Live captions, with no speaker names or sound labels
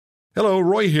Hello,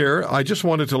 Roy here. I just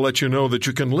wanted to let you know that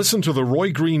you can listen to The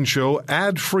Roy Green Show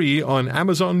ad-free on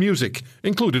Amazon Music,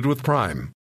 included with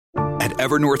Prime. At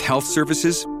Evernorth Health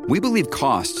Services, we believe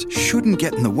costs shouldn't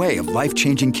get in the way of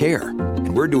life-changing care,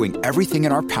 and we're doing everything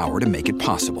in our power to make it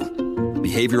possible.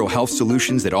 Behavioral health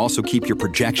solutions that also keep your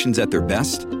projections at their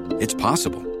best? It's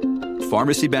possible.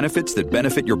 Pharmacy benefits that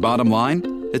benefit your bottom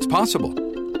line? It's possible.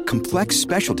 Complex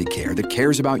specialty care that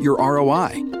cares about your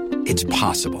ROI? It's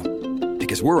possible.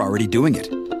 Because we're already doing it,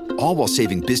 all while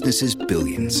saving businesses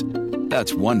billions.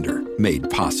 That's Wonder made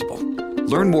possible.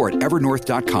 Learn more at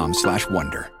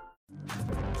evernorth.com/wonder.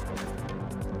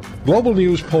 Global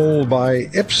news poll by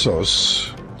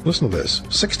Ipsos. Listen to this,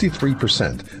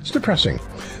 63%. It's depressing.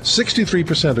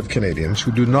 63% of Canadians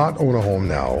who do not own a home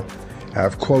now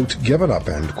have, quote, given up,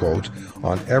 end quote,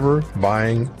 on ever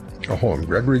buying a home.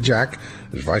 Gregory Jack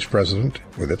is Vice President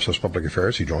with Ipsos Public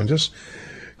Affairs. He joins us.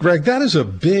 Greg, that is a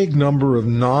big number of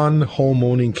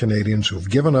non-home-owning Canadians who've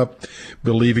given up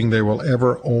believing they will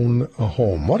ever own a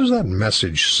home. What does that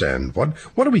message send? What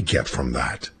do we get from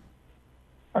that?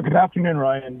 Good afternoon,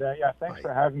 Ryan. Thanks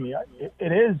for having me.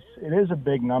 It is a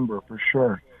big number for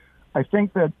sure. I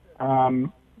think that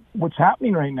what's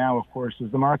happening right now, of course, is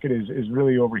the market is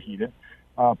really overheated.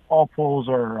 All polls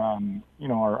are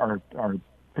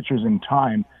pictures in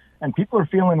time, and people are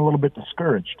feeling a little bit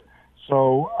discouraged.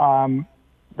 So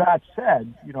that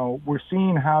said, we're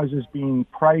seeing houses being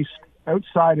priced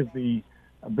outside of the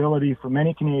ability for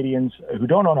many Canadians who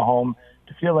don't own a home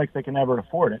to feel like they can never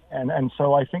afford it. And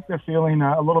so I think they're feeling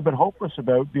a little bit hopeless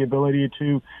about the ability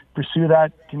to pursue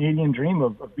that Canadian dream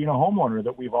of being a homeowner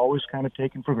that we've always kind of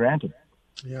taken for granted.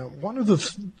 Yeah, one of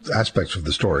the aspects of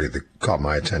the story that caught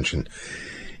my attention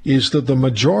is that the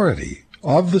majority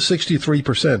of the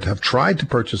 63% have tried to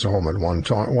purchase a home at one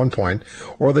point,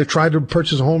 or they've tried to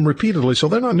purchase a home repeatedly, so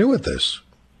they're not new at this.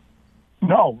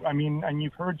 No, I mean, and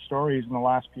you've heard stories in the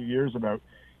last few years about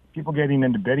people getting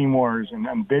into bidding wars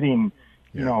and bidding,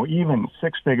 even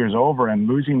six figures over and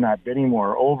losing that bidding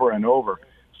war over and over.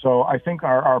 So I think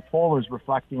our poll is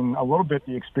reflecting a little bit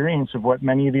the experience of what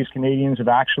many of these Canadians have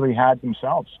actually had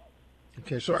themselves.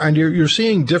 Okay, so and you're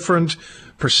seeing different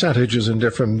percentages in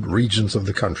different regions of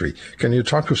the country. Can you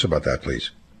talk to us about that,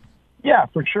 please? Yeah,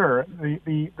 for sure.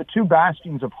 The two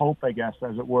bastions of hope, I guess,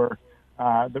 as it were,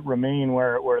 that remain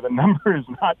where the number is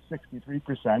not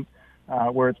 63%,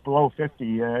 where it's below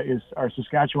 50, are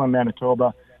Saskatchewan,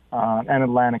 Manitoba, and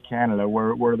Atlantic Canada,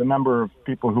 where the number of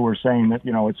people who are saying that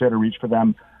it's out of reach for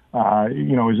them,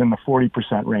 is in the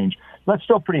 40% range. That's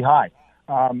still pretty high.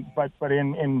 But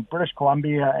in British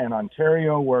Columbia and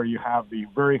Ontario, where you have the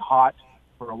very hot,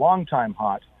 for a long time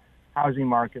hot, housing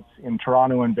markets in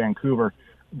Toronto and Vancouver,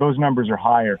 those numbers are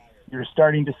higher. You're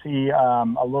starting to see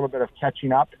a little bit of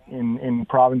catching up in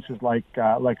provinces like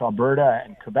Alberta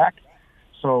and Quebec.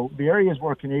 So the areas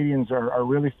where Canadians are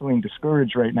really feeling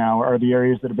discouraged right now are the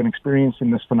areas that have been experiencing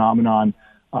this phenomenon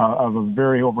of a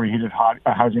very overheated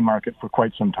housing market for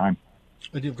quite some time.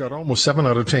 And you've got almost 7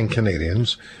 out of 10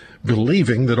 Canadians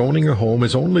believing that owning a home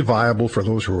is only viable for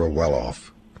those who are well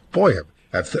off. Boy,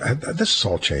 this has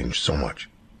all changed so much.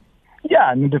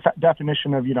 Yeah, and the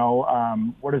definition of,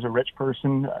 what is a rich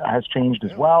person has changed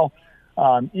as well.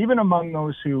 Even among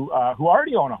those who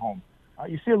already own a home,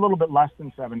 you see a little bit less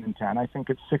than 7 in 10. I think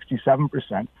it's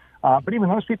 67%. But even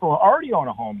those people who already own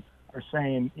a home are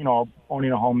saying,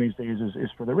 owning a home these days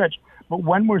is for the rich. But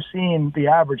when we're seeing the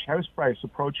average house price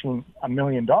approaching $1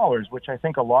 million, which I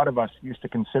think a lot of us used to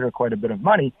consider quite a bit of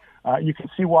money, you can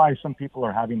see why some people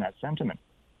are having that sentiment.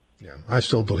 Yeah, I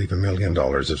still believe $1 million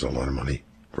is a lot of money,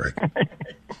 Greg.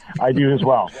 I do as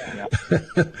well. Yeah.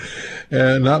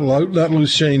 And not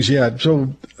loose change yet.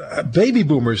 So baby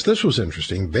boomers, this was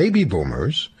interesting. Baby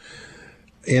boomers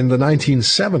in the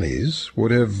 1970s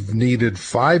would have needed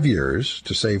 5 years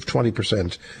to save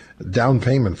 20% down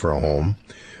payment for a home.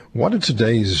 What are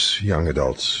today's young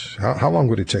adults? How long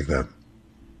would it take them?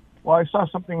 Well, I saw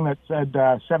something that said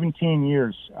 17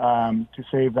 years to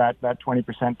save that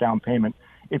 20% down payment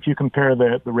if you compare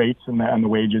the rates and the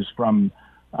wages from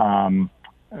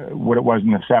what it was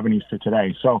in the 70s to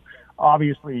today. So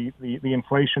obviously the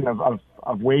inflation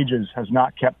of wages has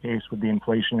not kept pace with the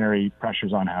inflationary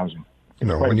pressures on housing.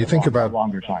 When you think about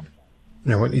longer time.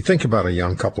 When you think about a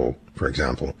young couple, for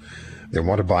example, they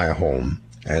want to buy a home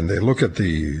and they look at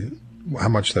how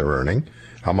much they're earning,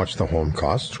 how much the home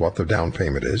costs, what the down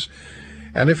payment is.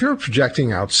 And if you're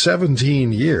projecting out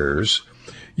 17 years,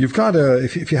 you've got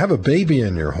if you have a baby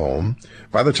in your home,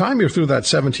 by the time you're through that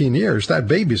 17 years, that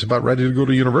baby's about ready to go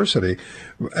to university.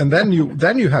 And then you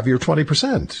have your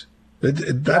 20%.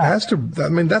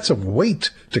 That's a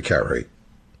weight to carry.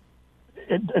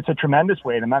 it's a tremendous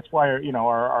weight, and that's why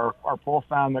our poll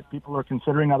found that people are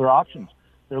considering other options.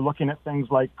 They're looking at things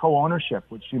like co-ownership,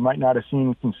 which you might not have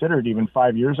seen considered even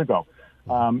 5 years ago.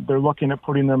 They're looking at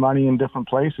putting their money in different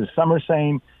places. Some are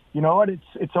saying, you know what,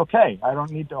 it's okay. I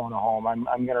don't need to own a home. I'm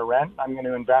going to rent. I'm going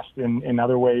to invest in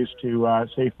other ways to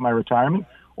save for my retirement.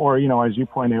 Or, as you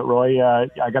pointed out, Roy,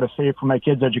 I got to save for my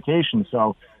kids' education.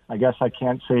 So I guess I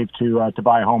can't save to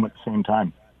buy a home at the same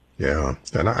time. Yeah,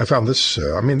 and I found this.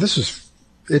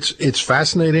 It's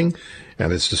fascinating,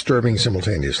 and it's disturbing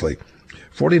simultaneously.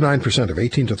 49% of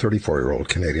 18 to 34-year-old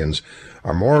Canadians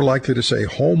are more likely to say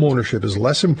home ownership is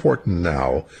less important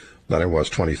now than it was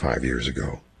 25 years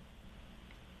ago.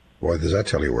 Boy, does that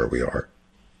tell you where we are?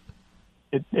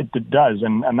 It does,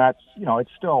 and that's,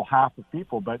 it's still half of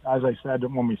people. But as I said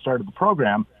when we started the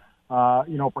program,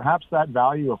 perhaps that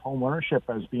value of home ownership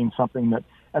as being something that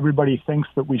everybody thinks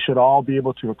that we should all be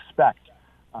able to expect,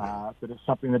 that it's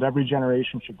something that every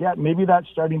generation should get. Maybe that's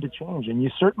starting to change, and you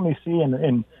certainly see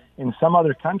in some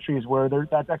other countries where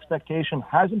that expectation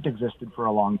hasn't existed for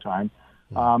a long time.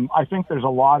 I think there's a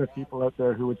lot of people out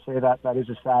there who would say that is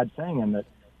a sad thing, and that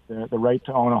the right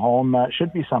to own a home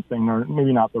should be something, or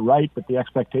maybe not the right, but the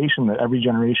expectation that every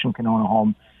generation can own a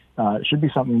home should be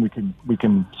something we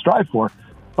can strive for.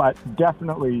 But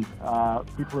definitely,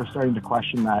 people are starting to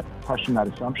question that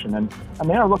assumption, and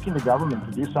they are looking to government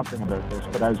to do something about this.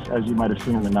 But as you might have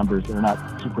seen in the numbers, they're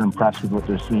not super impressed with what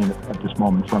they're seeing at this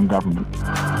moment from government.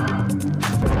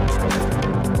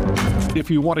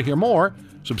 If you want to hear more,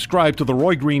 subscribe to The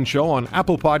Roy Green Show on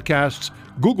Apple Podcasts,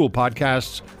 Google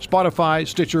Podcasts, Spotify,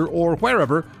 Stitcher, or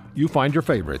wherever you find your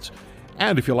favorites.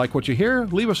 And if you like what you hear,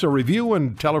 leave us a review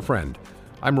and tell a friend.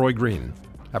 I'm Roy Green.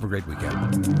 Have a great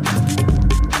weekend.